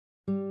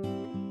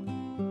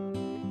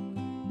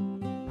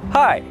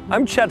Hi,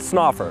 I'm Chet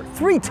Snoffer,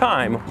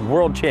 three-time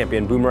world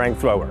champion boomerang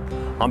thrower.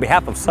 On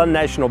behalf of Sun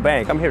National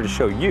Bank, I'm here to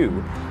show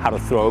you how to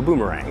throw a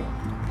boomerang.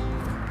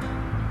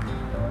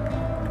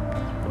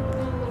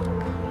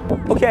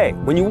 Okay,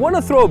 when you want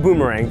to throw a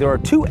boomerang, there are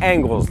two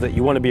angles that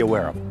you want to be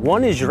aware of.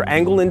 One is your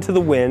angle into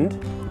the wind,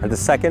 and the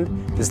second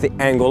is the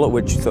angle at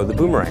which you throw the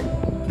boomerang.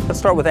 Let's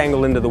start with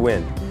angle into the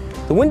wind.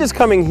 The wind is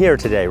coming here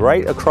today,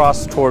 right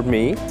across toward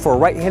me. For a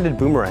right-handed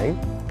boomerang,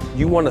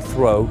 you want to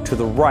throw to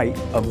the right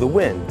of the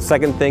wind.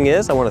 Second thing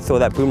is, I want to throw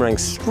that boomerang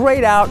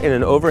straight out in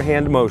an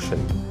overhand motion.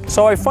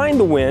 So I find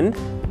the wind,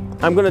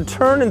 I'm going to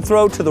turn and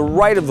throw to the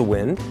right of the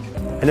wind,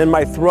 and then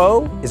my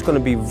throw is going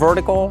to be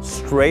vertical,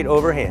 straight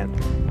overhand.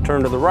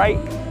 Turn to the right.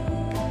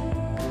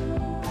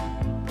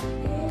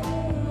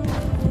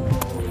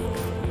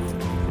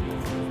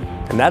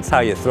 And that's how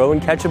you throw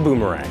and catch a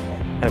boomerang.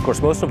 And of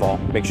course, most of all,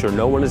 make sure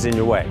no one is in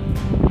your way.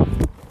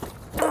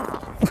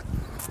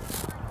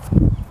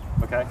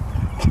 Okay.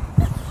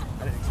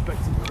 I didn't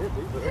expect it to hit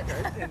me, but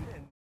okay.